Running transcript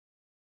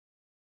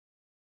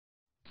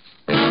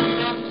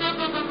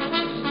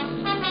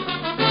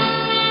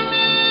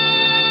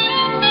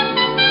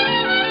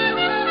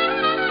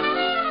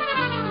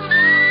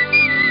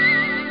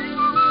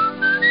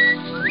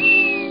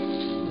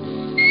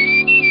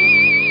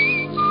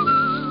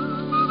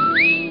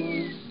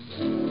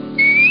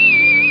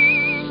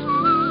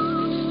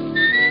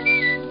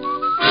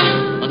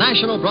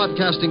National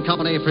Broadcasting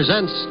Company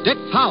presents Dick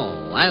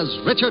Powell as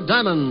Richard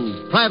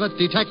Diamond, Private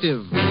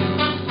Detective.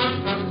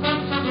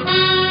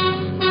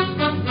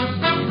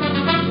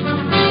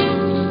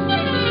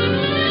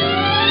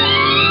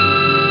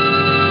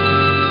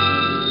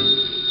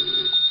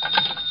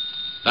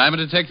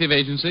 Diamond Detective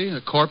Agency,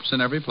 a corpse in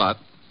every plot.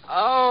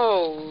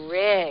 Oh,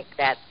 Rick,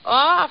 that's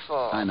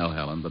awful. I know,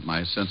 Helen, but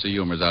my sense of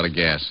humor's out of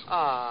gas.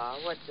 Oh,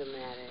 what's the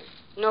matter?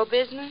 No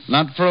business?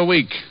 Not for a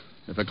week.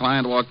 If a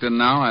client walked in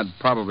now, I'd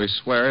probably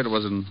swear it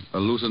was an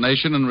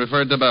hallucination and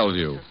referred to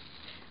Bellevue.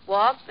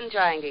 Walt's been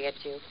trying to get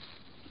you.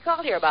 He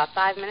called here about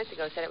 5 minutes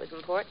ago, said it was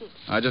important.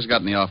 I just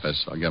got in the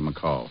office. I'll give him a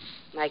call.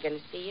 Am I going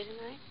to see you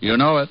tonight? You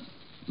know it.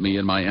 Me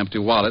and my empty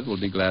wallet will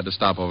be glad to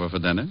stop over for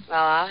dinner. Well,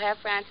 I'll have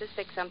Francis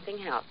fix something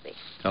healthy.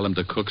 Tell him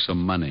to cook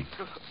some money.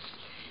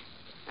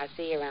 I'll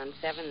see you around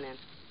 7 then.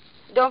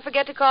 Don't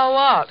forget to call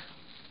Walt.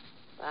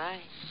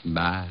 Bye.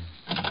 Bye.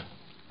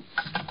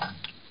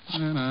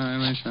 And I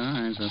wish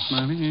I was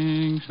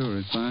smiling, sure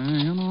it's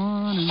flying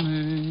on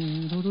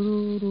in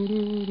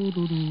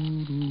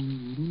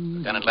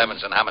Lieutenant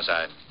Levinson,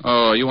 homicide.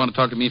 Oh, you want to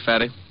talk to me,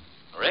 Fatty?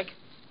 Rick?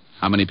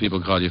 How many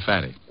people called you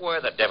Fatty?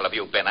 Where the devil have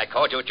you been? I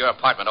called you at your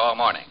apartment all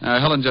morning.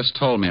 Helen just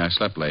told me I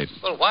slept late.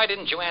 Well, why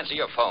didn't you answer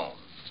your phone?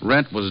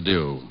 Rent was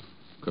due.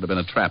 Could have been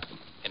a trap.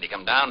 Can you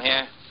come down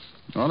here?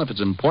 Well, if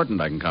it's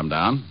important, I can come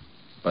down.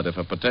 But if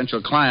a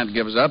potential client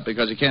gives up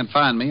because he can't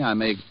find me, I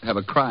may have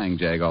a crying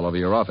jag all over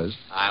your office.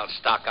 I'll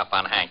stock up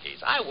on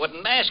hankies. I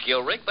wouldn't ask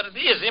you, Rick, but it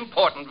is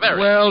important, very.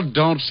 Well,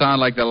 don't sound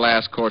like the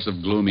last course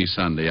of Gloomy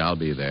Sunday. I'll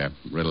be there.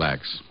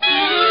 Relax.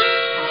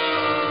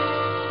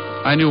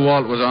 I knew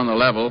Walt was on the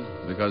level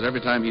because every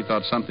time he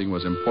thought something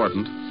was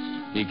important,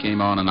 he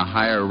came on in a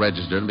higher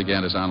register and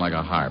began to sound like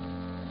a harp.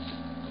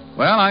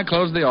 Well, I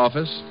closed the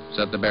office,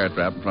 set the bear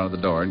trap in front of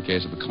the door in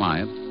case of a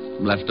client,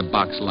 and left to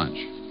box lunch.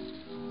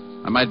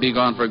 I might be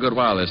gone for a good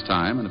while this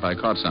time, and if I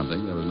caught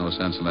something, there was no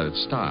sense in letting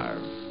it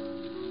starve.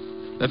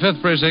 The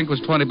 5th Precinct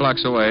was 20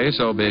 blocks away,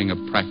 so being a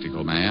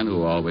practical man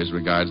who always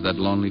regards that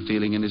lonely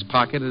feeling in his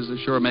pocket as the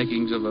sure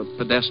makings of a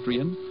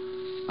pedestrian,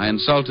 I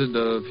insulted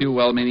a few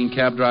well-meaning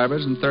cab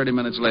drivers, and 30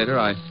 minutes later,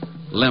 I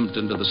limped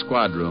into the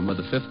squad room of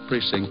the 5th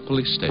Precinct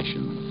Police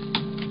Station.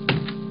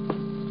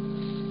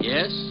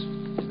 Yes?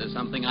 Is there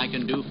something I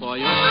can do for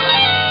you?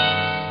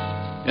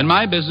 In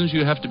my business,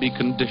 you have to be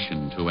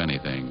conditioned to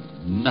anything.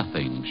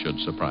 Nothing should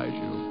surprise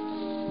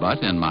you. But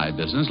in my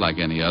business, like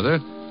any other,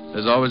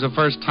 there's always a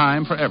first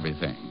time for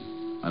everything.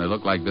 And it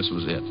looked like this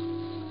was it.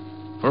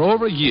 For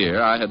over a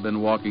year, I had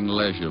been walking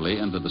leisurely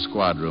into the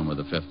squad room of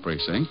the 5th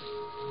Precinct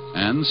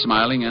and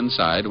smiling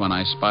inside when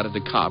I spotted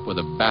a cop with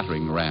a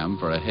battering ram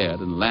for a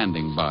head and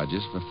landing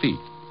barges for feet.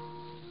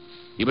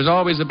 He was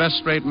always the best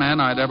straight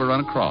man I'd ever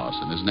run across,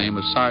 and his name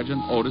was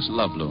Sergeant Otis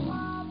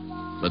Loveloon.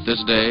 But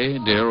this day,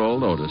 dear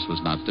old Otis was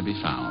not to be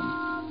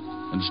found.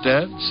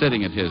 Instead,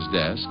 sitting at his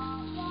desk,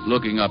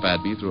 looking up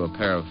at me through a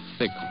pair of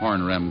thick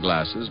horn-rimmed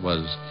glasses,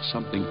 was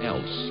something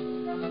else.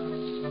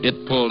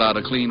 It pulled out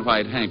a clean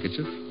white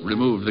handkerchief,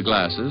 removed the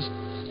glasses,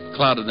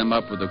 clouded them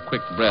up with a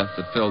quick breath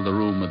that filled the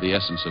room with the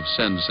essence of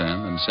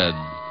sen-sen, and said,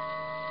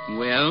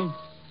 Well?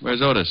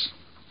 Where's Otis?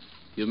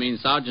 You mean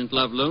Sergeant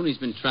Loveloon? He's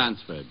been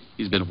transferred.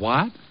 He's been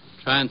what?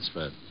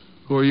 Transferred.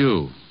 Who are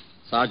you?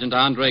 Sergeant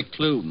Andre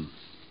Klume.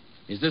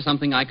 Is there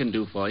something I can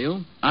do for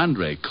you?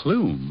 Andre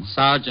Klume?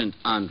 Sergeant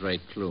Andre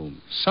Klume.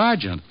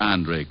 Sergeant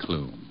Andre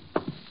Klume.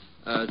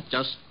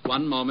 Just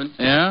one moment.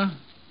 Yeah?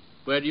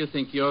 Where do you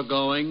think you're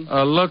going?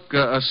 Look,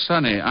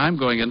 Sonny, I'm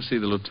going in to see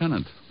the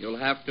lieutenant. You'll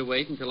have to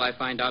wait until I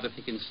find out if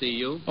he can see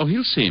you. Oh,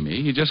 he'll see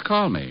me. He just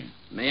called me.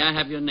 May I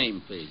have your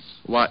name, please?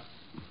 What?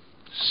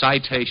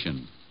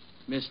 Citation.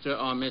 Mr.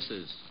 or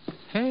Mrs.?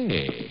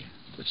 Hey,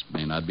 this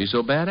may not be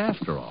so bad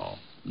after all.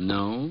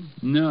 No?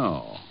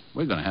 No.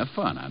 We're going to have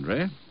fun,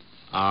 Andre.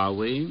 Are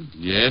we?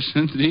 Yes,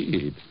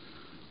 indeed.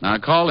 Now,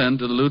 call in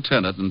to the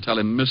lieutenant and tell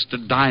him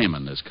Mr.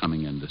 Diamond is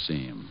coming in to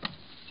see him.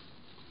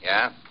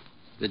 Yeah?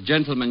 The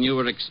gentleman you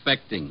were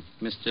expecting,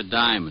 Mr.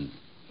 Diamond.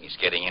 He's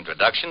getting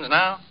introductions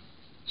now?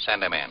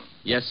 Send him in.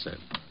 Yes, sir.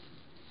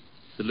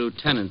 The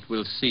lieutenant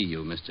will see you,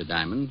 Mr.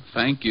 Diamond.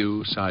 Thank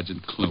you,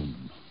 Sergeant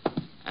Klume.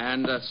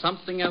 And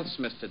something else,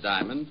 Mr.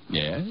 Diamond.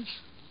 Yes?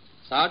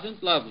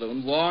 Sergeant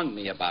Loveloon warned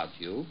me about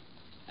you,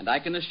 and I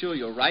can assure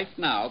you right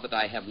now that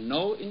I have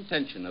no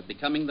intention of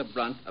becoming the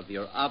brunt of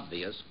your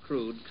obvious,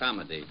 crude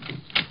comedy.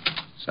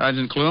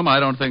 Sergeant Klume, I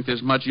don't think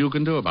there's much you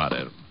can do about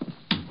it.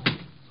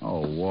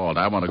 Oh, Walt,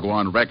 I want to go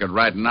on record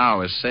right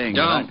now as saying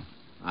Don't. that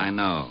I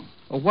know.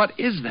 Well, what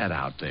is that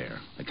out there?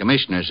 The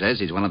commissioner says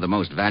he's one of the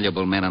most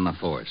valuable men on the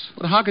force.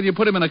 Well, how can you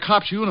put him in a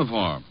cop's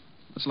uniform?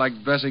 It's like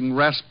dressing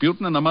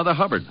Rasputin and the Mother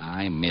Hubbard.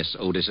 I miss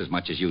Otis as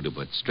much as you do,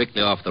 but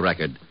strictly off the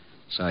record,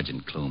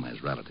 Sergeant Clume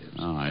has relatives.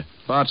 Oh, I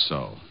thought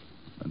so.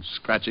 Been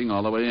scratching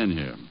all the way in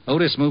here.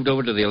 Otis moved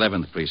over to the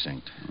 11th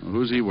precinct.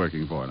 Who's he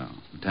working for now?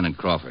 Lieutenant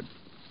Crawford.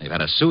 They've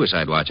had a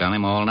suicide watch on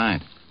him all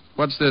night.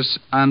 What's this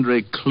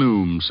Andre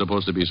Clume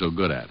supposed to be so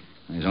good at?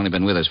 He's only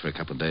been with us for a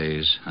couple of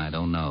days. I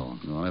don't know.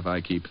 Well, if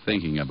I keep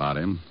thinking about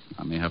him,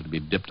 I may have to be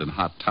dipped in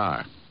hot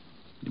tar.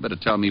 You better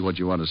tell me what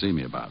you want to see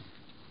me about.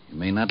 You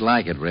may not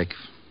like it, Rick.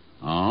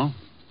 Oh?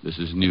 This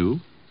is new?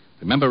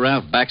 Remember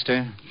Ralph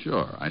Baxter?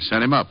 Sure. I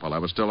sent him up while I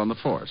was still on the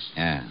force.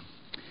 Yeah.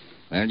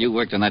 Well, you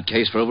worked on that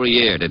case for over a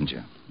year, didn't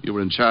you? You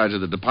were in charge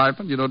of the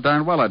department. You know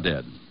darn well I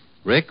did.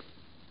 Rick,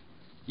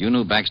 you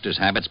knew Baxter's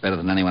habits better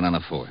than anyone on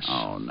the force.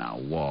 Oh, now,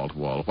 Walt.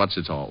 What's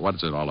it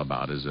all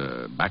about? Is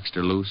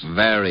Baxter loose?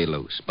 Very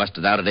loose.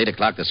 Busted out at 8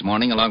 o'clock this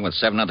morning along with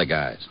 7 other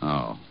guys.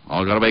 Oh.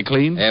 All got away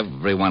clean?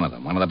 Every one of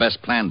them. One of the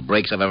best planned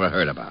breaks I've ever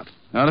heard about.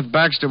 Well, if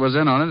Baxter was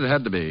in on it, it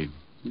had to be.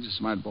 He's a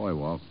smart boy,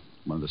 Walt.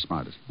 One of the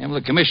smartest. Yeah, well,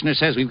 the commissioner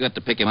says we've got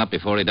to pick him up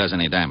before he does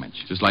any damage.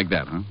 Just like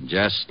that, huh?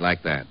 Just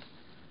like that.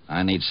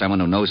 I need someone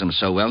who knows him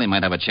so well he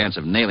might have a chance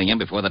of nailing him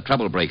before the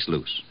trouble breaks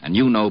loose. And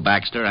you know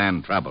Baxter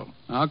and trouble.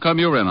 How come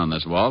you're in on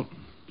this, Walt?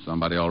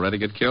 Somebody already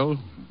get killed?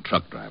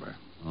 Truck driver.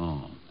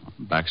 Oh.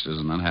 Baxter's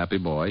an unhappy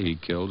boy. He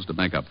kills to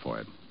make up for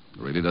it.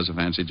 Really does a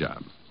fancy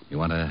job. You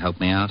want to help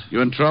me out?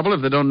 You in trouble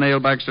if they don't nail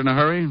Baxter in a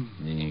hurry?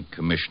 The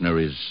commissioner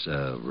is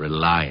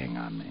relying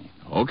on me.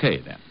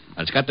 Okay, then.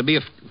 It's got to be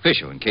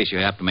official in case you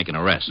have to make an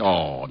arrest.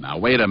 Oh, now,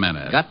 wait a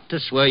minute. Got to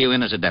swear you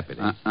in as a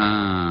deputy.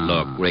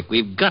 Look, Rick,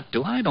 we've got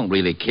to. I don't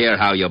really care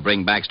how you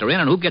bring Baxter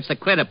in and who gets the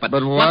credit, but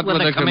what will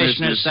the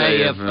commissioner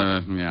say if...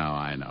 Yeah,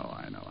 I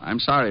know. I'm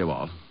sorry,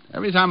 Walt.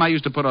 Every time I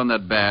used to put on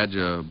that badge,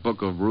 a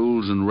book of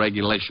rules and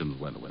regulations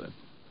went with it.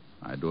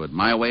 I do it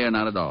my way or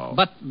not at all.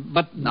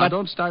 Now,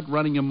 don't start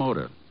running your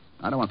motor.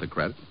 I don't want the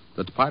credit.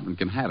 The department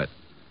can have it.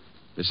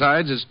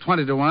 Besides, it's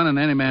 20-1 in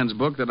any man's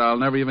book that I'll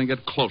never even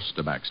get close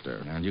to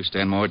Baxter. Well, you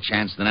stand more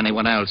chance than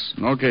anyone else.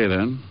 Okay,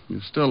 then. You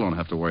still don't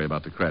have to worry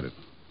about the credit.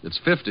 It's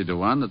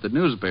 50-1 that the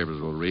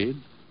newspapers will read.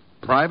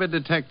 Private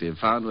detective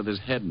found with his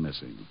head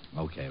missing.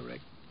 Okay,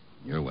 Rick.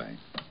 Your way.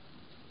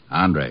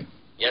 Andre.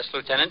 Yes,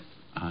 Lieutenant?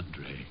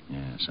 Andre.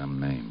 Yeah, some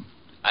name.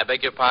 I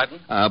beg your pardon?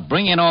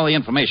 Bring in all the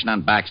information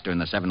on Baxter and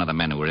the 7 other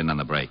men who were in on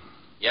the break.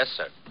 Yes,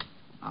 sir.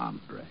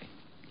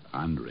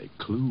 Andre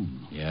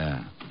Clume.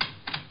 Yeah.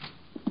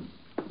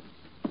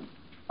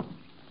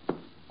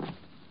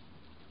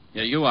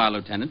 Here you are,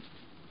 Lieutenant.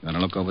 You want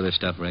to look over this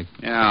stuff, Rick?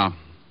 Yeah.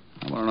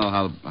 I want to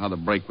know how the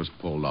break was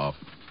pulled off.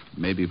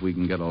 Maybe if we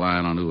can get a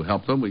line on who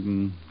helped them, we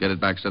can get it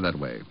Baxter that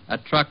way. A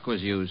truck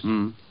was used.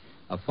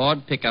 A Ford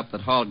pickup that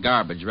hauled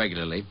garbage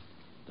regularly.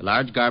 The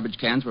large garbage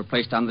cans were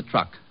placed on the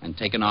truck and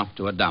taken off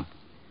to a dump.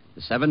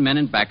 The 7 men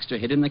in Baxter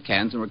hid in the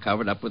cans and were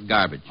covered up with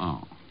garbage.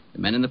 Oh. The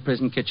men in the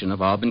prison kitchen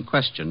have all been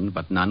questioned,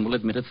 but none will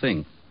admit a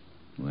thing.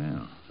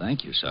 Well,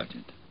 thank you,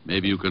 Sergeant.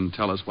 Maybe you can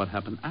tell us what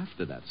happened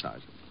after that,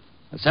 Sergeant.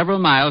 Several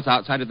miles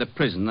outside of the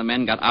prison, the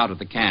men got out of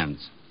the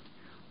cans.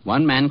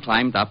 One man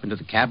climbed up into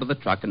the cab of the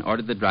truck and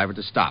ordered the driver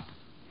to stop.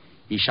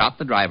 He shot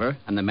the driver,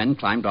 and the men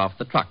climbed off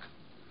the truck,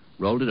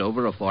 rolled it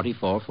over a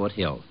 44-foot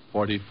hill.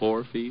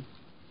 44 feet?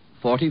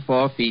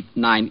 44 feet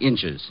 9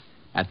 inches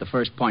at the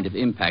first point of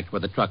impact where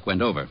the truck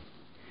went over.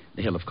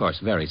 The hill, of course,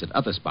 varies at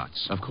other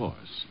spots. Of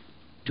course.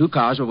 2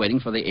 cars were waiting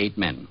for the 8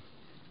 men.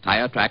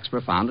 Tire tracks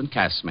were found and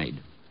casts made.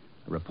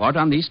 A report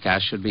on these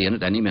casts should be in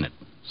at any minute.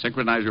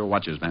 Synchronize your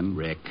watches, men.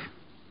 Rick.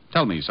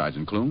 Tell me,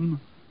 Sergeant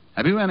Clume,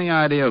 have you any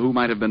idea who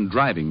might have been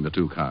driving the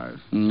 2 cars?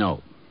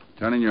 No.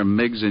 Turn in your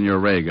MiGs and your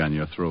ray gun.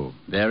 You're through.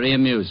 Very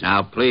amusing.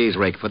 Now, please,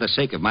 Rick, for the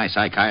sake of my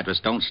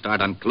psychiatrist, don't start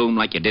on Clume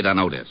like you did on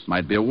Otis.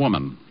 Might be a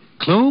woman.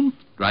 Clume?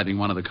 Driving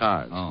one of the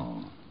cars.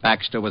 Oh.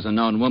 Baxter was a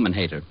known woman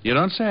hater. You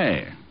don't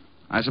say.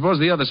 I suppose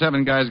the other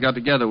 7 guys got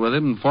together with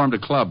him and formed a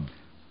club.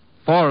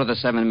 4 of the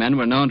 7 men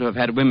were known to have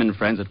had women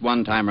friends at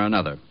one time or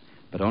another.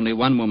 But only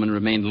one woman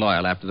remained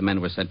loyal after the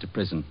men were sent to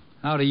prison.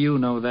 How do you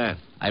know that?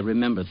 I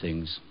remember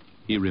things.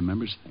 He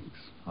remembers things.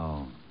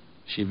 Oh.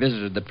 She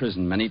visited the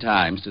prison many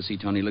times to see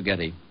Tony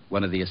Ligeti,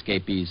 one of the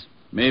escapees.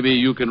 Maybe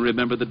you can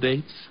remember the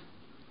dates?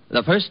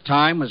 The first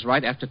time was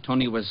right after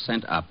Tony was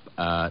sent up,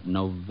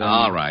 November.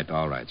 All right,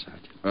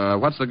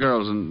 Sergeant. What's the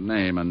girl's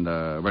name and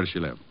where does she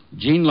live?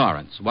 Jean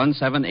Lawrence,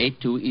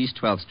 1782 East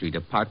 12th Street,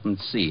 apartment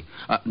C.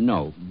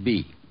 No,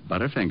 B.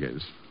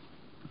 Butterfingers.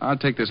 I'll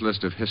take this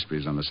list of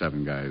histories on the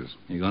 7 guys.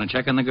 You going to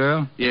check on the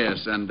girl?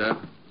 Yes, and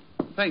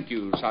thank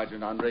you,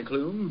 Sergeant Andre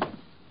Clume.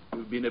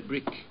 You've been a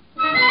brick.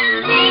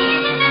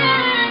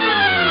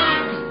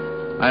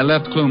 I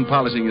left Clume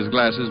polishing his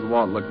glasses,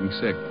 Walt looking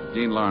sick.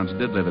 Jean Lawrence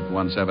did live at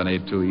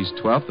 1782 East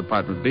 12th,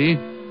 apartment B.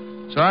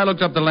 So I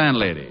looked up the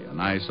landlady, a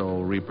nice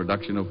old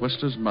reproduction of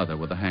Whistler's mother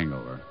with a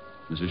hangover,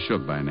 Mrs.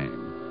 Shook by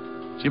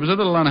name. She was a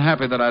little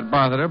unhappy that I'd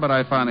bothered her, but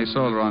I finally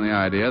sold her on the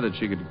idea that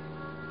she could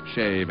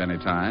shave any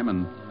time,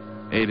 and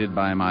aided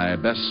by my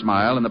best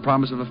smile and the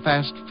promise of a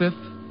fast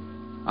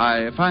 5th,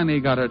 I finally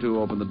got her to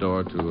open the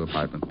door to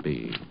apartment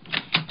B.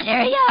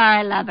 There you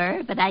are,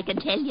 lover, but I can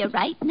tell you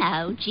right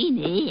now,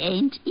 Jeannie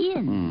ain't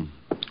in.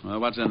 Well,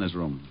 what's in this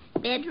room?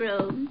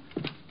 Bedroom.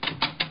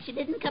 she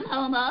didn't come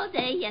home all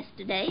day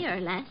yesterday or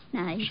last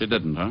night. She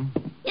didn't, huh?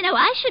 You know,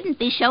 I shouldn't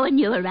be showing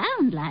you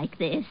around like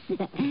this.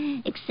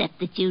 Except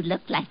that you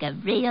look like a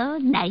real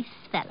nice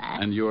fella.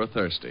 And you're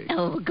thirsty.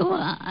 Oh, go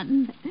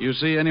on. You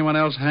see anyone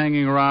else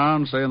hanging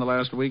around, say, in the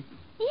last week?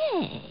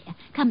 Yeah.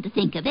 Come to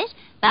think of it,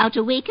 about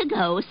a week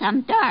ago,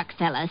 some dark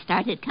fella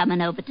started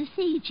coming over to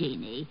see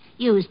Jeannie.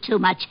 Used too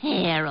much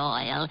hair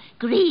oil.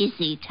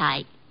 Greasy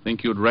type.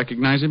 Think you'd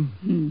recognize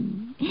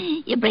him?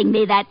 You bring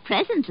me that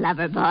present,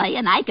 lover boy,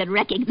 and I could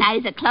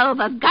recognize a clove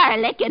of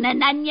garlic in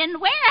an onion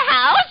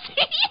warehouse.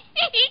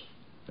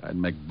 I'd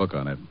make book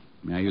on it.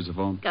 May I use the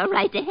phone? Go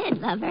right ahead,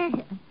 lover.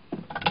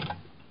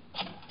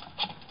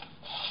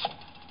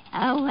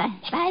 Oh,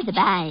 by the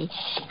by,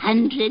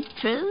 100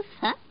 proof,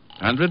 huh?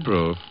 100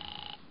 proof.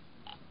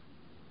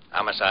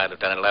 Homicide,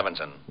 Lieutenant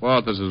Levinson.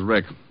 Walt, this is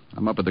Rick.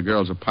 I'm up at the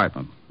girl's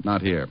apartment.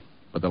 Not here.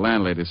 But the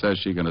landlady says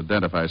she can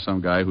identify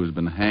some guy who's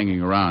been hanging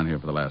around here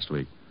for the last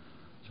week.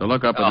 So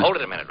look up... Hold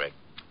it a minute, Rick.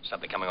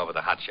 Something coming over the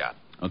hot shot.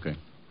 Okay.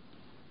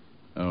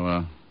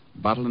 Oh,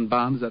 bottle and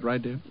bond, is that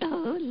right, dear?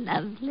 Oh,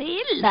 lovely,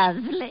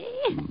 lovely.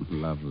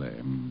 Lovely.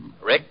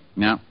 Rick?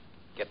 Yeah?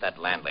 Get that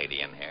landlady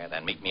in here,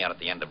 then meet me out at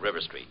the end of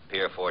River Street,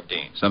 Pier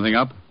 14. Something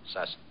up?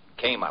 Sus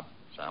came up.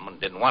 Someone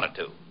didn't want it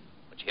to.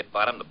 When she hit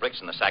bottom, the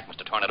bricks in the sack must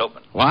have torn it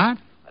open. What?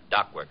 A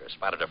dock worker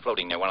spotted her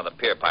floating near one of the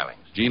pier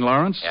pilings. Jean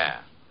Lawrence? Yeah.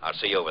 I'll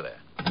see you over there.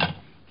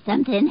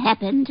 Something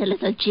happened to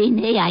little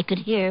Jeannie. I could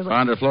hear...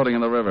 Found her floating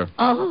in the river.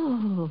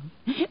 Oh.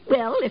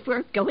 Well, if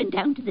we're going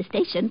down to the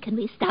station, can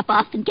we stop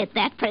off and get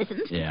that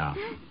present? Yeah.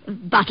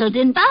 Bottled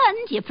in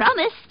bond, you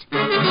promised.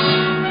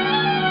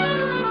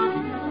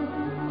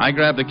 I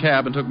grabbed a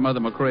cab and took Mother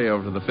McCrae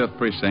over to the 5th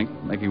Precinct,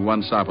 making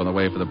one stop on the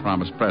way for the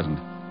promised present.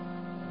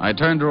 I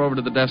turned her over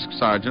to the desk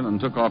sergeant and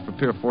took off for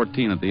Pier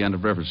 14 at the end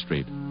of River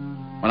Street.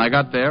 When I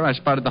got there, I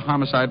spotted the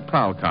homicide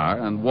prowl car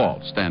and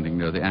Walt standing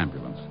near the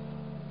ambulance.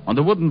 On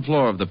the wooden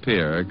floor of the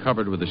pier,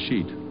 covered with a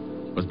sheet,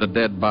 was the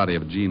dead body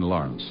of Jean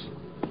Lawrence.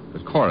 The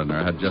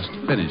coroner had just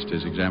finished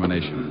his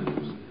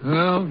examination.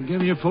 Well,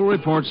 give me a full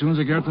report as soon as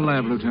I get at the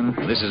lab, Lieutenant.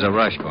 This is a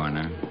rush,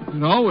 Coroner.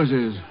 It always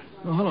is.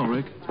 Oh, hello,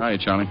 Rick. Hi,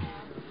 Charlie.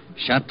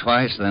 Shot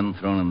twice, then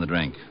thrown in the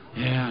drink.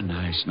 Yeah,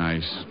 nice.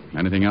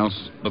 Anything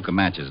else? Book of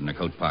matches in her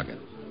coat pocket.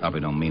 Probably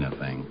don't mean a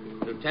thing.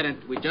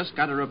 Lieutenant, we just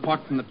got a report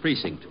from the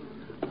precinct.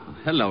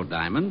 Hello,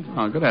 Diamond.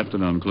 Oh, good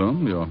afternoon,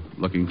 Clume. You're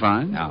looking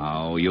fine.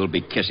 Oh, you'll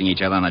be kissing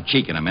each other on the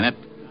cheek in a minute.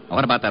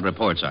 What about that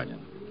report, Sergeant?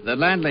 The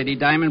landlady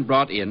Diamond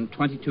brought in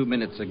 22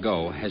 minutes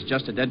ago has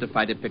just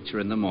identified a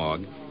picture in the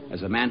morgue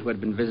as a man who had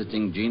been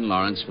visiting Jean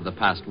Lawrence for the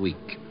past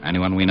week.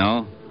 Anyone we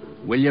know?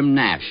 William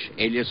Nash,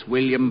 alias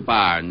William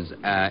Barnes,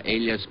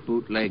 alias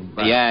Bootleg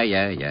Barnes.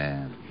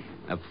 Yeah.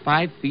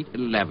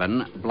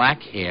 5'11",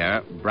 black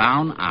hair,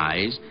 brown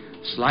eyes,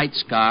 slight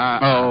scar.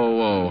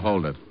 Oh,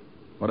 hold it.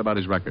 What about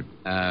his record?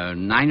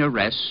 9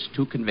 arrests,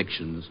 2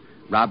 convictions,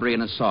 robbery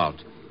and assault.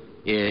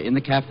 In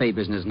the cafe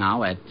business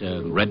now at...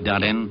 Red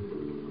Dot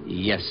Inn?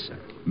 Yes, sir.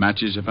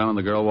 Matches you found on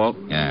the girl, Walt?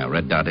 Yeah,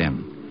 Red Dot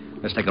Inn.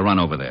 Let's take a run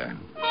over there.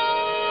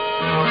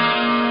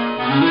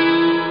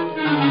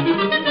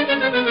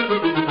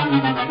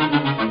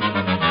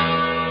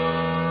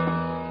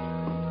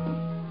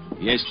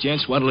 Yes,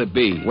 gents, what'll it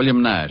be?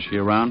 William Nash, he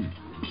around?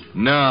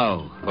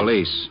 No.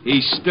 Police.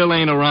 He still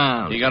ain't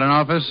around. He got an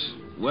office?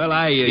 Well,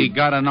 He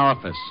got an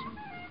office.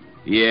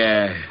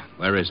 Yeah.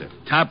 Where is it?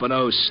 Top of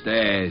those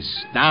stairs.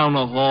 Down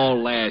the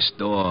hall, last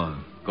door.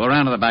 Go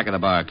around to the back of the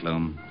bar,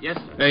 Clume. Yes,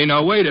 sir. Hey,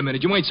 now, wait a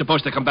minute. You ain't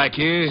supposed to come back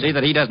here. See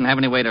that he doesn't have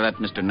any way to let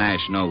Mr. Nash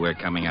know we're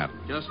coming up.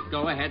 Just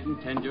go ahead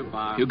and tend your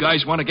bar. You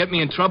guys want to get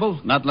me in trouble?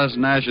 Not unless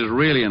Nash is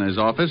really in his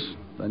office.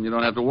 Then you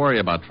don't have to worry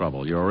about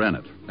trouble. You're in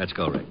it. Let's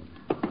go, Rick.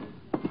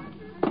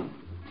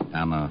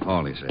 Down the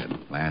hall, he said.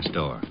 Last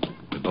door.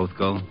 We both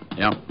go?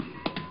 Yep.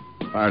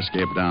 Fire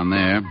escape down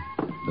there.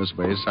 This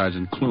way,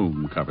 Sergeant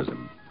Clume covers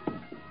him.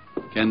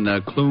 Can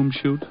Clume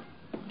shoot?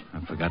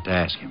 I forgot to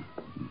ask him.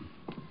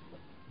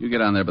 You get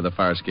on there by the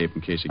fire escape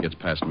in case he gets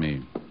past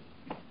me.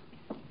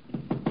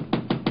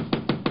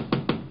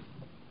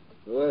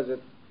 Who is it?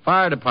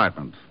 Fire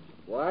department.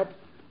 What?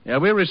 Yeah,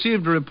 we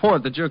received a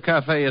report that your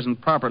cafe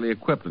isn't properly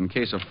equipped in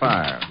case of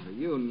fire. Are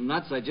you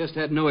nuts? I just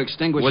had no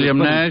extinguishers. William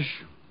put in-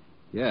 Nash?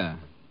 Yeah.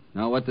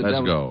 Now what the Let's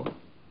devil... go.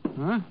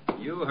 Huh?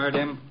 You heard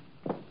him.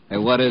 Hey,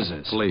 what is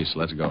this? Police,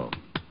 let's go.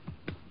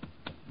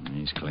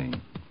 He's clean.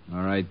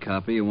 All right,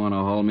 copy. You want to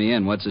haul me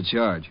in. What's the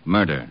charge?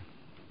 Murder.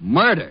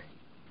 Murder?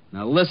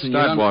 Now, listen, you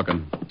Start don't...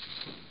 walking.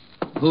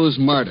 Who's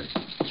murdered?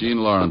 Jean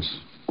Lawrence.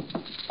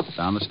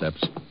 Down the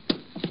steps.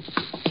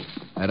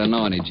 I don't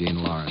know any Jean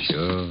Lawrence.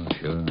 Sure.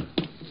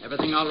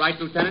 Everything all right,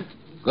 Lieutenant?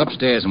 Go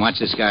upstairs and watch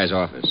this guy's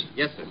office.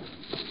 Yes, sir.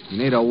 You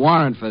need a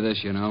warrant for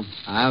this, you know.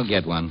 I'll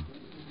get one.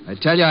 I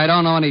tell you, I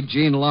don't know any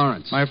Jean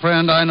Lawrence. My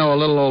friend, I know a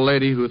little old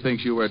lady who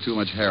thinks you wear too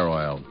much hair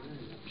oil.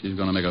 She's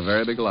going to make a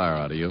very big liar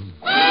out of you.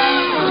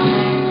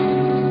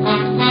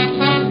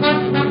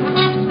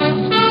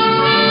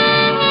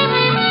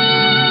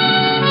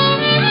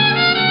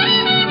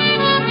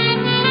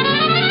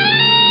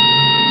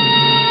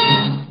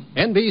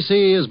 NBC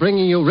NBC is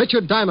bringing you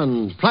Richard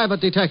Diamond, Private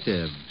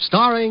Detective,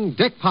 starring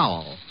Dick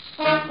Powell.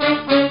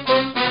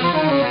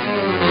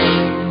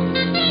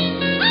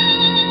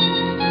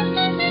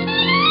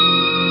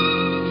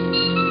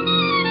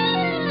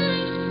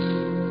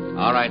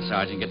 All right,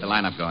 Sergeant, get the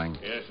lineup going.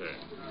 Yes, sir.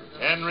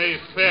 Henry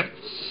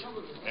Phipps.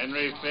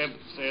 Henry Phipps,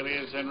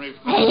 alias Henry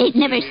Phipps. I ain't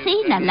never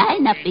seen a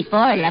lineup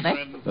before, lover.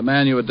 The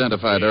man you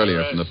identified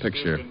earlier from the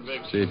picture.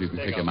 See if you can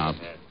pick him out.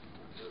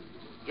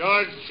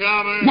 George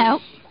Chalmers. No,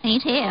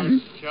 ain't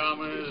him. George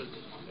Chalmers,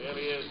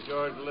 alias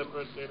George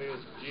Lippert, alias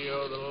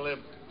Geo the Lip,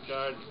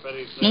 George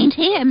Petty. Ain't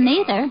him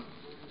neither.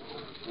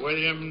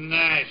 William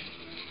Nash.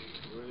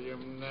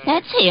 William Nash.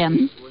 That's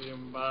him.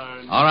 William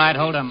Barnes. All right,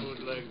 hold him.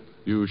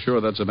 You sure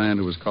that's a man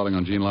who was calling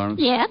on Jean Lawrence?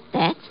 Yep,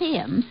 that's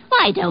him.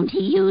 Why don't he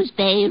use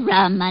bay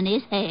rum on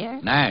his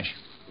hair? Nash.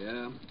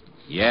 Yeah?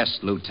 Yes,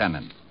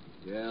 Lieutenant.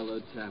 Yeah,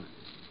 Lieutenant.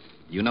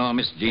 You know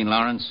Miss Jean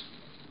Lawrence?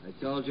 I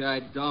told you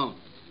I don't,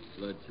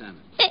 Lieutenant.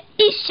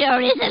 He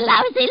sure is a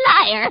lousy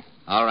liar.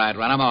 All right,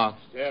 run him off.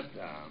 Step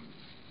down.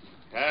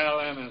 Cal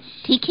Ennis.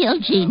 He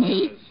killed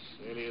Jeannie.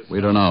 We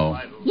don't know.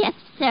 Yes,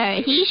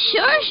 sir. He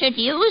sure should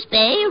use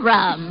bay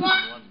rum.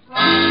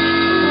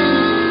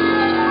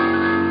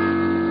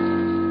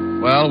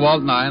 Well,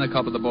 Walt and I and a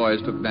couple of the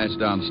boys took Nash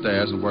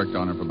downstairs and worked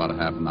on him for about a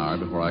half an hour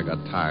before I got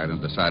tired and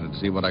decided to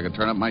see what I could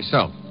turn up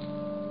myself.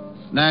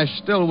 Nash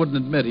still wouldn't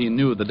admit he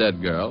knew the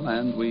dead girl,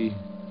 and we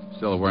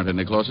still weren't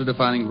any closer to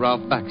finding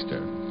Ralph Baxter.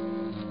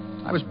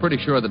 I was pretty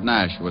sure that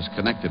Nash was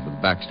connected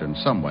with Baxter in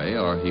some way,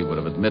 or he would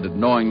have admitted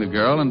knowing the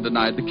girl and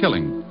denied the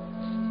killing.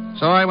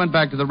 So I went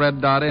back to the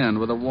Red Dot Inn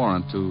with a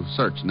warrant to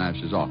search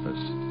Nash's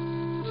office.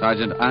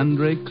 Sergeant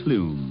Andre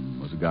Clume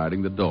was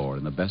guarding the door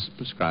in the best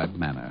prescribed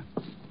manner.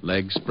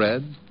 Legs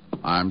spread,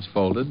 arms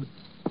folded,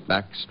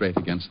 back straight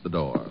against the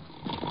door.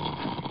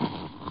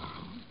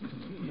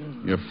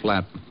 You're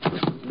flat.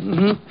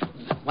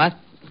 Mm-hmm. What?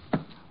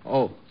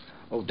 Oh,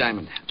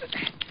 Diamond.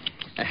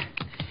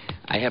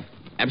 I have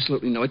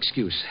absolutely no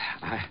excuse.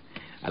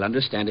 I'll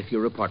understand if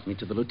you report me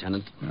to the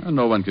lieutenant.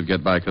 No one could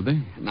get by, could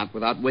they? Not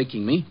without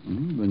waking me.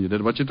 Then you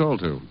did what you told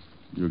to.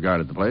 You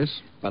guarded the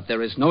place. But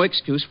there is no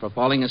excuse for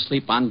falling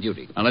asleep on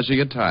duty. Unless you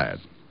get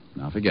tired.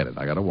 Now, forget it.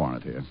 I got a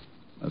warrant here.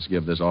 Let's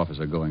give this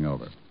officer going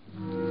over.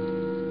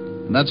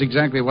 And that's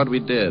exactly what we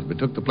did. We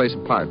took the place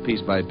apart, piece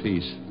by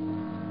piece.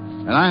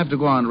 And I have to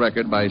go on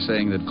record by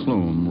saying that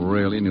Clume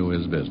really knew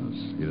his business.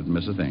 He didn't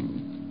miss a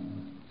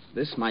thing.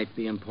 This might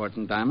be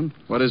important, Diamond.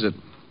 What is it?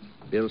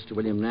 Bills to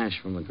William Nash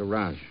from the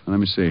garage. Let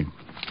me see.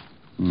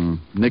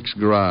 Nick's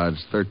Garage,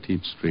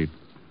 13th Street.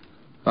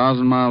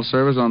 1,000-mile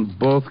service on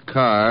both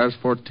cars,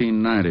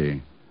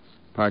 $14.90.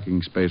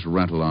 Parking space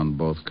rental on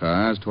both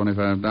cars,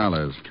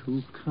 $25.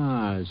 2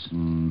 cars.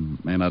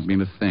 May not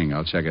mean a thing.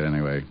 I'll check it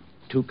anyway.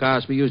 2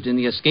 cars were used in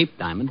the escape,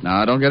 Diamond.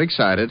 Now, don't get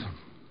excited.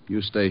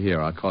 You stay here.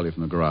 I'll call you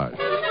from the garage.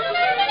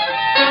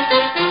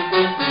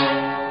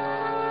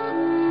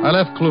 I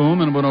left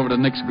Clume and went over to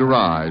Nick's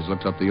Garage,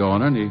 looked up the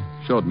owner, and he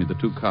showed me the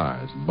 2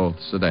 cars, both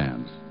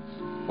sedans.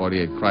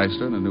 48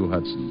 Chrysler and a new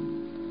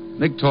Hudson.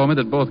 Nick told me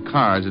that both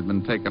cars had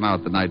been taken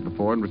out the night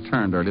before and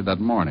returned early that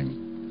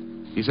morning.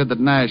 He said that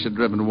Nash had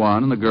driven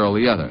one and the girl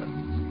the other.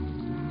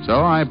 So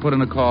I put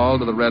in a call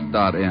to the Red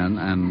Dot Inn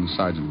and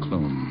Sergeant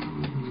Clume.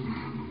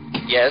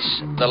 Yes,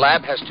 the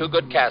lab has 2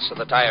 good casts of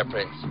the tire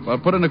prints. Well,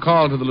 put in a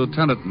call to the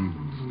lieutenant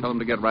and tell him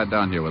to get right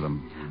down here with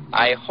him.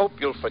 I hope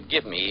you'll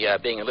forgive me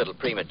being a little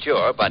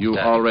premature, but... You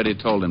already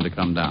told him to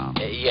come down.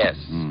 Yes.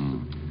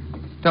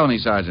 Tell me,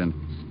 Sergeant,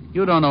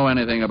 you don't know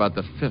anything about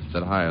the 5th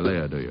at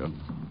Hialeah, do you?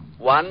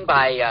 1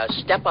 by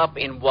step up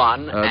in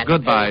 1 and...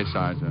 Goodbye,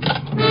 Sergeant.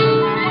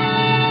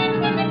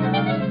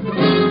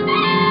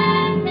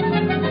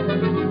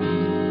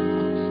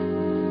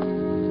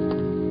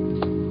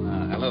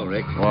 Hello,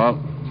 Rick.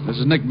 Well, this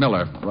is Nick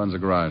Miller, runs the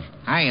garage.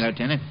 Hi,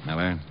 Lieutenant.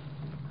 Miller,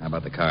 how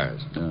about the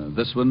cars?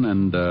 This one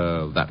and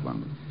that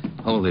one.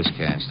 Hold this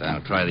cast.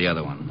 I'll try the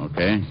other one.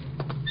 Okay.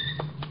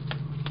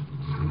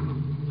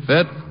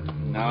 Fit?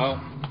 No.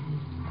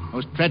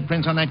 Those tread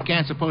prints on that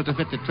can supposed to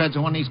fit the treads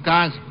of one of these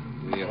cars?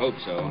 You hope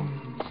so.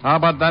 How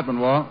about that one,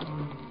 Walt?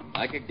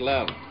 Like a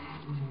glove.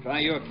 Try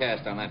your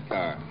cast on that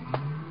car.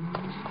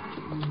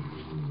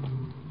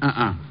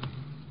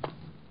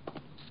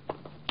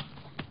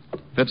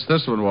 Fits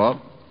this one, Walt.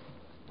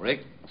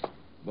 Rick,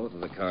 both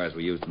of the cars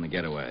were used in the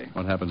getaway.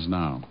 What happens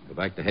now? Go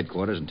back to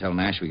headquarters and tell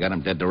Nash we got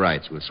him dead to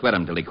rights. We'll sweat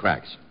him till he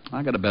cracks.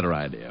 I got a better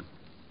idea.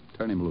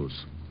 Turn him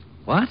loose.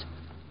 What?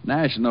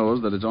 Nash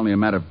knows that it's only a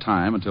matter of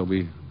time until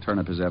we turn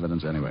up his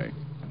evidence anyway.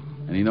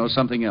 And he knows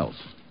something else.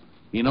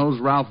 He knows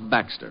Ralph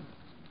Baxter.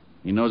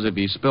 He knows if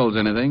he spills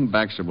anything,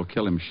 Baxter will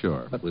kill him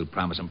sure. But we'll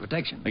promise him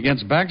protection.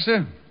 Against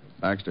Baxter?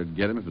 Baxter'd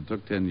get him if it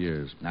took 10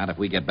 years. Not if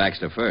we get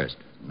Baxter first.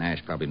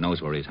 Nash probably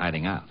knows where he's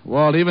hiding out.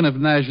 Walt, even if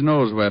Nash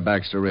knows where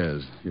Baxter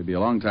is, he'll be a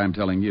long time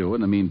telling you. In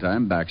the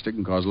meantime, Baxter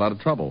can cause a lot of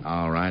trouble.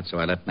 All right, so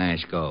I let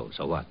Nash go.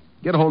 So what?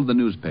 Get a hold of the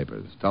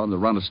newspapers. Tell them to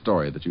run a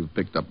story that you've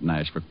picked up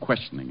Nash for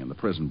questioning in the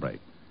prison break.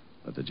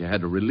 But that you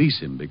had to release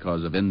him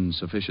because of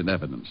insufficient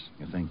evidence.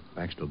 You think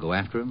Baxter will go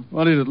after him?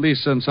 Well, he'd at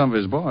least send some of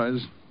his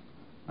boys.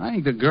 I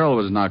think the girl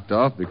was knocked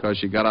off because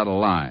she got out of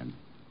line.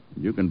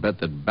 You can bet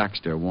that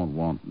Baxter won't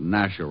want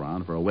Nash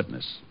around for a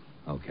witness.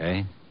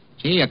 Okay.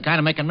 Gee, you're kind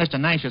of making Mr.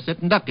 Nash a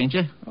sitting duck, ain't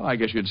you? Oh, I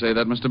guess you'd say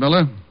that, Mr.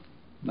 Miller.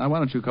 Now, why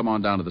don't you come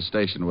on down to the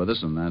station with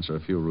us and answer a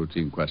few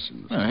routine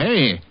questions? Oh,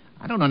 hey,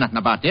 I don't know nothing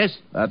about this.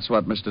 That's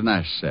what Mr.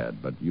 Nash said,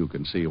 but you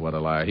can see what a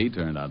liar he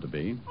turned out to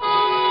be.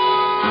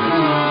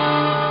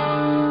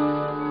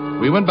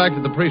 We went back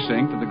to the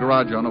precinct, and the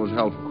garage owner was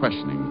held for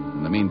questioning.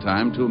 In the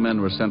meantime, 2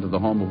 men were sent to the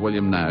home of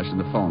William Nash, and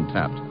the phone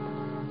tapped.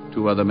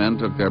 2 other men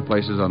took their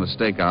places on a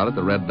stakeout at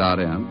the Red Dot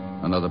Inn,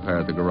 another pair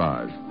at the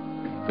garage.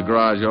 The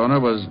garage owner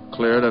was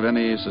cleared of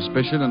any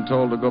suspicion and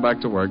told to go back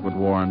to work, but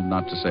warned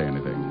not to say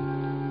anything.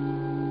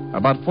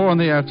 About 4 in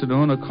the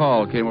afternoon, a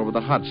call came over the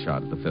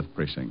hotshot at the 5th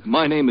precinct.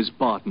 My name is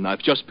Barton. I've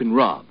just been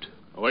robbed.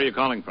 Where are you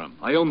calling from?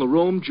 I own the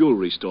Rome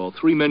jewelry store.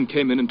 3 men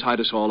came in and tied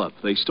us all up.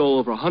 They stole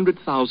over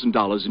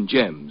 $100,000 in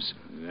gems.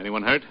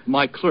 Anyone hurt?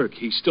 My clerk,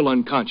 he's still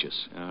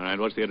unconscious. All right,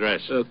 what's the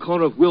address?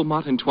 Corner of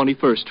Wilmot and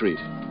 21st Street.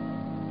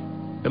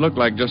 It looked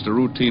like just a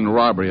routine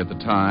robbery at the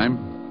time,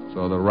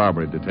 so the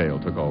robbery detail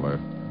took over.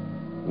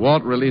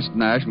 Walt released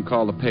Nash and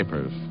called the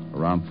papers.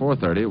 Around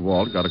 4:30,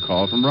 Walt got a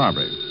call from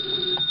robbery.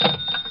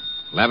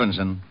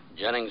 Levinson.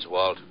 Jennings,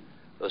 Walt.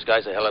 Those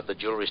guys that held up the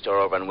jewelry store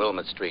over on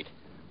Wilmot Street.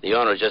 The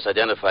owner just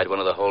identified one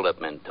of the hold-up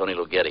men, Tony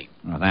Lughetti.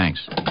 Oh,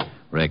 thanks.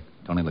 Rick,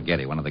 Tony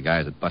Lughetti, one of the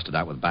guys that busted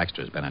out with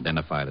Baxter, has been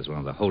identified as one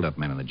of the hold-up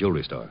men in the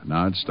jewelry store.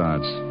 Now it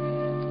starts.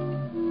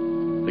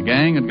 The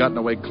gang had gotten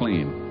away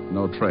clean.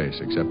 No trace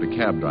except a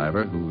cab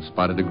driver who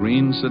spotted a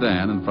green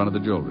sedan in front of the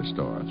jewelry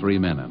store. 3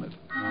 men in it.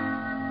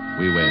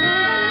 We waited.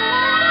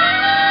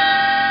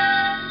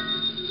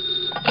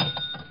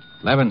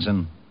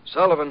 Levinson.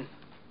 Sullivan,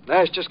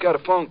 Nash just got a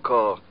phone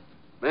call.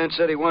 Man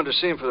said he wanted to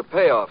see him for the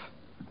payoff.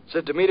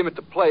 Said to meet him at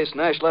the place.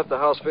 Nash left the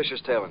house,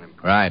 Fisher's tailing him.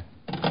 Right.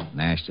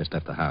 Nash just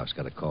left the house.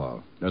 Got a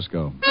call. Let's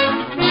go.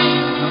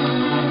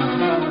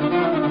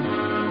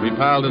 We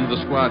piled into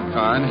the squad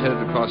car and headed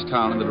across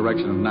town in the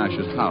direction of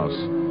Nash's house.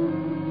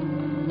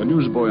 A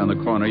newsboy on the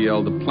corner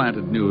yelled the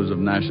planted news of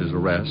Nash's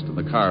arrest, and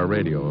the car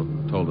radio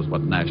told us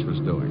what Nash was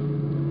doing.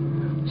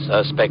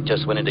 Suspect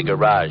just went into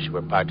garage.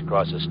 We're parked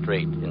across the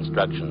street.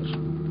 Instructions.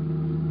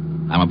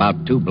 I'm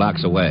about 2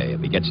 blocks away.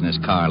 If he gets in his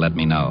car, let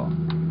me know.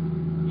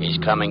 He's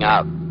coming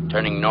out,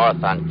 turning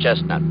north on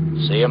Chestnut.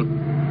 See him?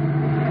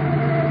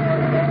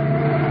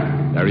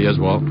 There he is,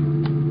 Walt.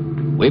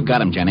 We've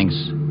got him,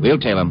 Jennings. We'll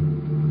tail him.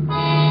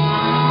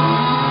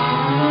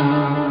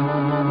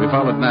 We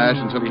followed Nash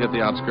until he hit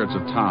the outskirts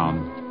of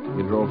town.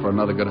 He drove for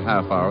another good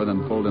half hour,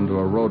 then pulled into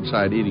a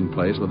roadside eating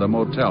place with a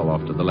motel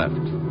off to the left.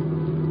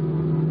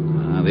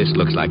 This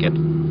looks like it.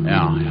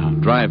 Yeah.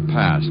 Drive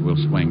past. We'll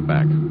swing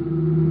back.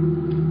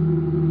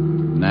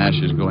 Nash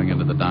is going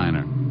into the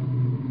diner.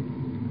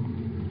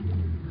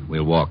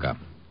 We'll walk up.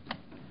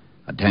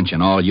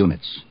 Attention, all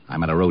units.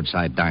 I'm at a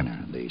roadside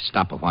diner. The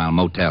stop-a-while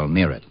motel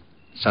near it.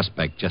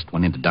 Suspect just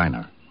went into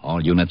diner.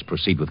 All units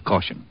proceed with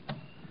caution.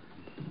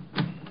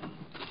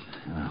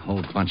 A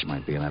whole bunch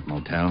might be in that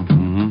motel.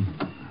 Mm-hmm.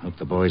 I hope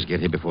the boys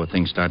get here before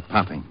things start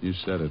popping. You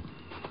said it.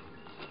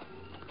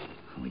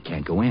 We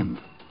can't go in.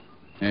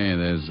 Hey,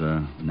 there's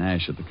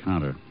Nash at the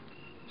counter.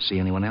 See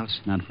anyone else?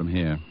 Not from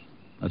here.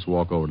 Let's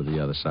walk over to the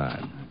other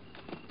side.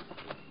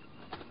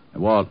 Hey,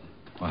 Walt.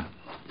 What?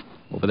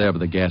 Over there by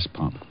the gas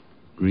pump.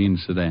 Green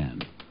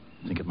sedan.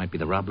 Think it might be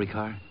the robbery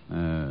car?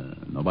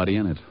 Nobody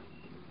in it.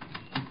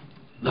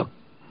 Look,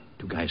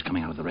 2 guys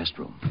coming out of the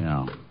restroom.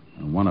 Yeah.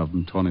 And one of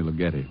them, Tony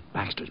Lughetti.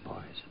 Baxter's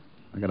boys.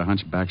 I got a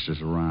hunch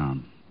Baxter's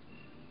around.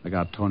 I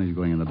got Tony's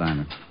going in the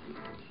diner.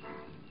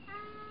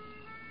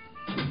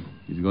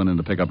 He's going in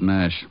to pick up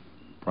Nash.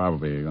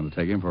 Probably going to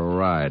take him for a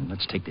ride.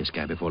 Let's take this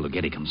guy before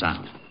Lughetti comes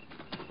out.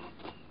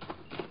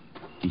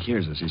 He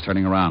hears us. He's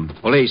turning around.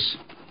 Police.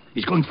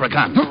 He's going for a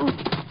gun.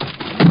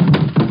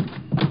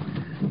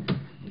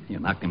 You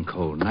knocked him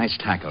cold. Nice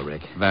tackle,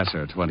 Rick.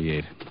 Vassar,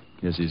 28.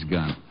 Here's his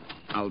gun.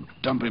 I'll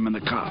dump him in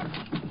the car.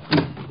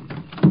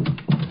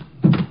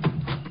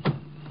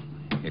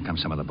 Here come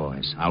some of the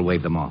boys. I'll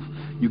wave them off.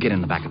 You get in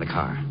the back of the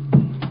car.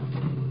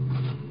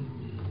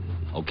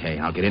 Okay,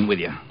 I'll get in with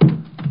you.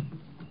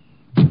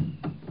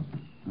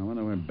 I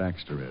wonder where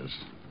Baxter is.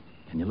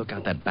 Can you look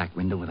out that back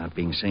window without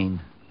being seen?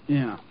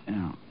 Yeah.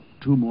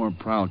 2 more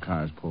prowl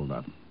cars pulled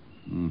up.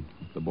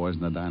 If the boys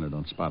in the diner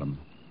don't spot them.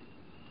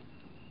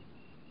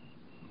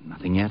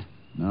 Nothing yet?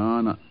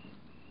 No.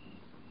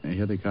 Hey,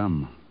 here they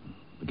come.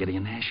 Lughetti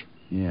and Nash?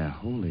 Yeah,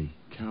 holy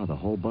cow, the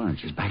whole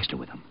bunch. Is Baxter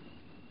with them?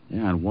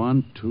 Yeah, and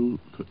 1, 2,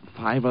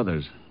 5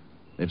 others.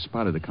 They've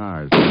spotted the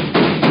cars.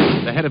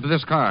 They're headed for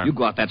this car. You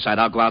go out that side,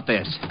 I'll go out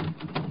this.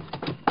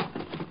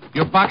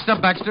 You're boxed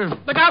up, Baxter.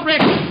 Look out,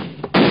 Rick!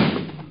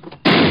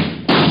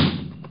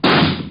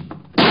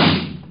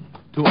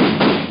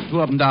 2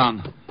 of them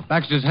down.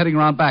 Baxter's heading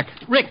around back.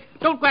 Rick,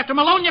 don't go after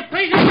Malone, you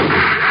crazy...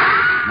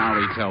 Now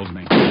he tells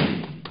me.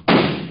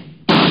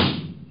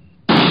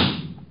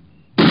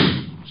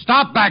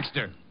 Stop,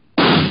 Baxter!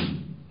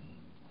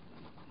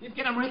 You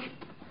get him, Rick?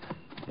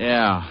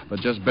 Yeah, but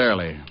just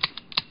barely.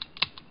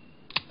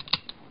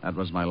 That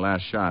was my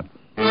last shot.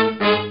 How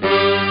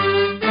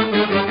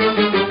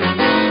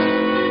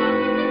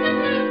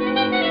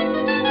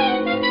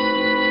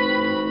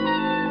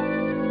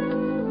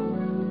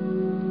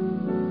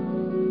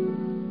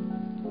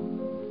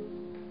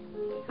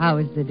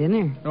was the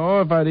dinner?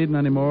 Oh, if I'd eaten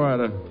any more,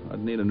 I'd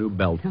need a new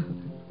belt. You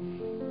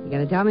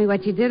gonna tell me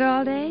what you did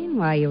all day and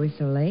why you were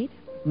so late?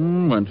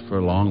 Went for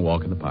a long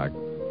walk in the park.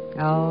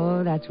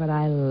 Oh, that's what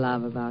I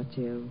love about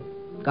you.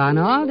 Gone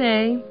all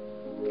day.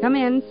 Come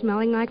in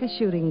smelling like a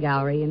shooting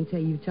gallery until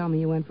you tell me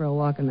you went for a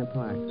walk in the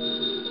park.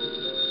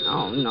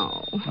 Oh,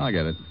 no. I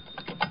get it.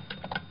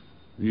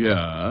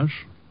 Yes?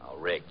 Oh,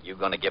 Rick, you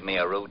going to give me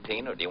a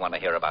routine, or do you want to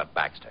hear about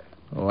Baxter?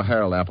 Oh,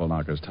 Harold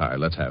Appleknocker's tired.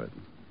 Let's have it.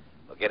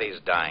 Well, Giddy's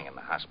dying in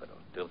the hospital.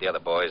 2 of the other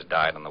boys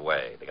died on the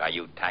way. The guy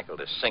you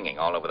tackled is singing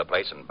all over the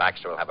place, and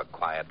Baxter will have a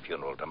quiet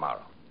funeral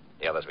tomorrow.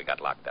 The others we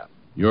got locked up.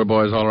 Your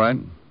boys all right?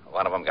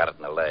 One of them got it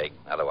in the leg.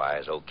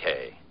 Otherwise,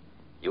 okay.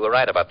 You were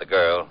right about the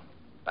girl.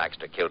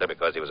 Baxter killed her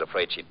because he was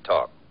afraid she'd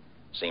talk.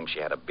 Seems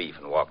she had a beef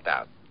and walked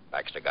out.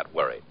 Baxter got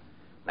worried.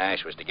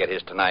 Nash was to get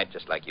his tonight,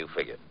 just like you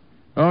figured.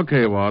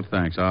 Okay, Walt,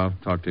 thanks. I'll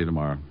talk to you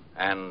tomorrow.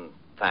 And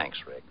thanks,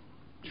 Rick.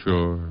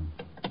 Sure.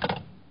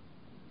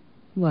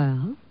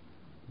 Well?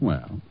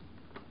 Well?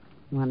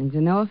 Wanting to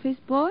know if his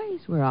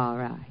boys were all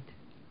right.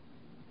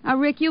 Now,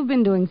 Rick, you've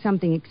been doing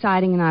something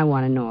exciting, and I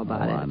want to know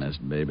about it.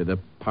 Honest, baby, the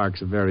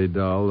park's very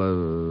dull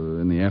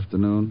in the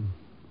afternoon.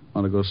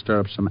 Want to go stir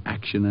up some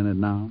action in it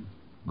now?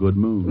 Good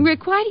mood.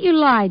 Rick, why do you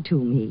lie to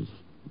me?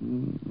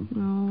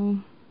 Oh.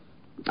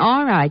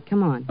 All right,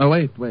 come on. Oh,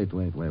 wait. We're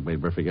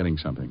forgetting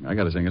something. I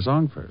got to sing a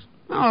song first.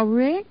 Oh,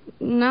 Rick,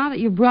 now that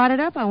you brought it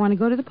up, I want to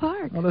go to the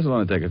park. Well, this will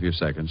only take a few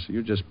seconds.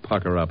 You just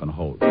pucker up and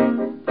hold.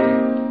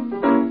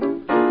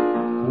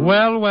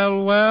 Well,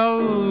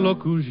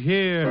 look who's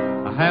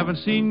here. I haven't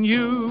seen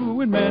you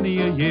in many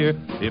a year.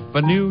 If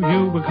I knew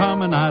you were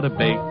coming, I'd have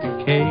baked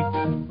a cake,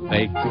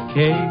 baked a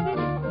cake.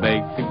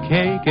 Baked a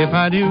cake. If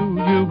I knew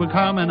you were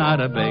coming,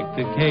 I'd have baked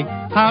a cake.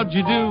 How'd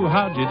you do?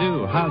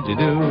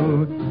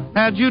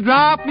 Had you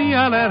dropped me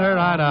a letter,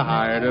 I'd have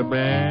hired a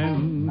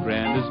band,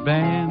 grandest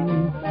band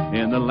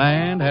in the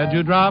land. Had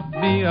you dropped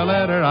me a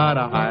letter, I'd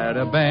have hired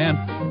a band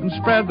and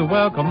spread the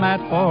welcome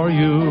mat for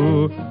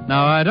you.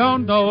 Now I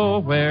don't know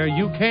where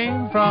you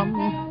came from,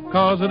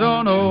 'cause I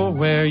don't know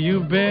where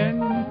you've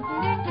been.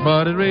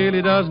 But it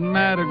really doesn't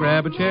matter.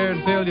 Grab a chair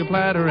and fill your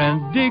platter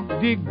and dig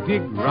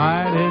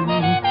right in.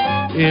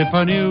 If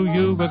I knew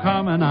you were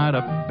coming, I'd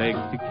have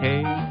baked a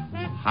cake,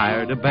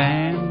 hired a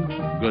band.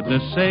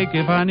 Goodness sake,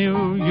 if I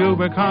knew you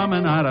were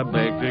coming, I'd have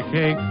baked a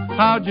cake.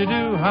 How'd you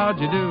do?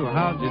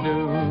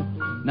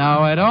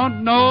 Now I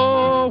don't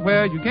know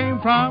where you came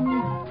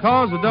from,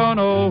 'cause I don't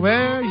know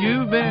where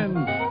you've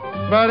been.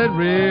 But it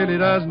really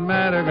doesn't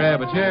matter.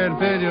 Grab a chair and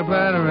fill your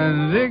platter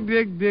and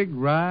dig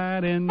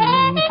right in.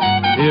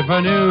 If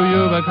I knew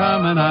you were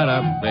coming, I'd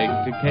have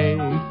baked a cake,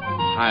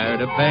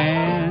 hired a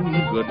band.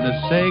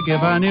 Goodness sake,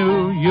 if I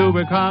knew you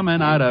were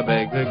coming, I'd have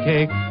baked a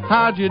cake.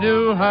 How'd you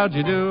do? Oh, how'd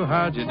you do?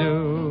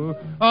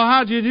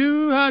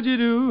 How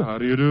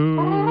do you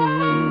do?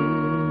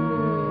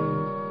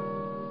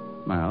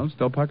 Miles,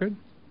 still puckered?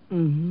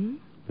 Mm-hmm.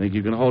 Think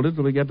you can hold it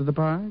till we get to the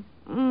park?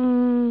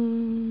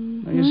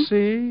 Mm-hmm. Now, you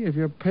see, if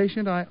you're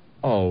patient, I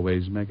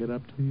always make it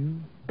up to you.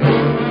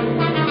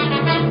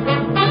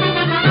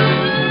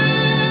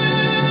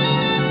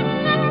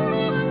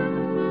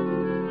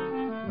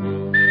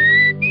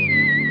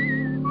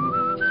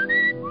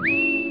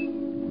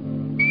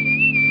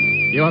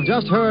 You have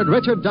just heard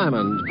Richard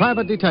Diamond,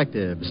 Private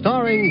Detective,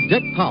 starring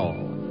Dick Powell.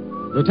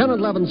 Lieutenant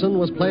Levinson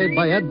was played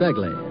by Ed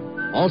Begley.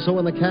 Also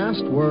in the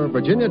cast were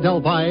Virginia Del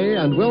Valle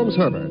and Wilms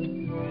Herbert.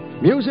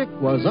 Music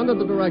was under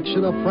the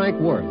direction of Frank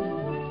Worth.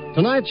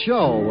 Tonight's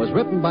show was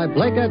written by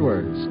Blake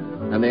Edwards,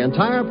 and the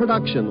entire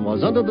production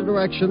was under the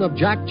direction of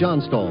Jack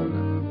Johnstone.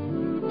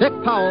 Dick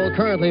Powell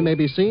currently may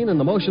be seen in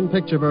the motion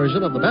picture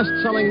version of the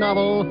best-selling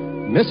novel,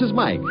 Mrs.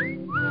 Mike.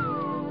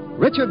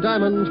 Richard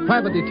Diamond's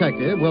Private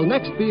Detective will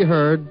next be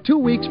heard 2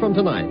 weeks from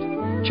tonight.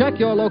 Check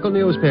your local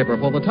newspaper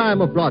for the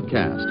time of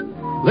broadcast.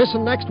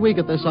 Listen next week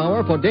at this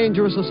hour for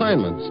Dangerous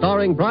Assignment,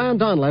 starring Brian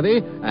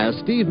Donlevy as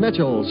Steve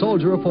Mitchell,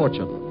 Soldier of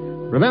Fortune.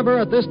 Remember,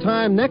 at this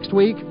time next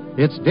week,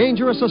 it's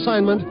Dangerous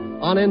Assignment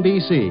on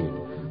NBC.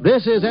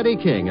 This is Eddie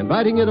King,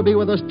 inviting you to be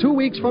with us 2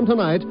 weeks from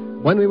tonight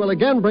when we will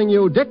again bring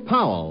you Dick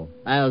Powell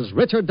as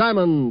Richard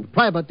Diamond,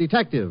 Private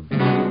Detective.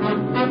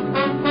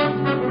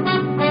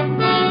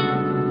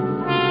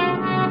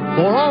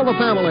 For all the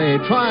family,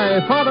 try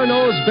Father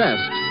Knows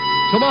Best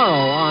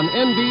tomorrow on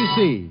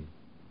NBC.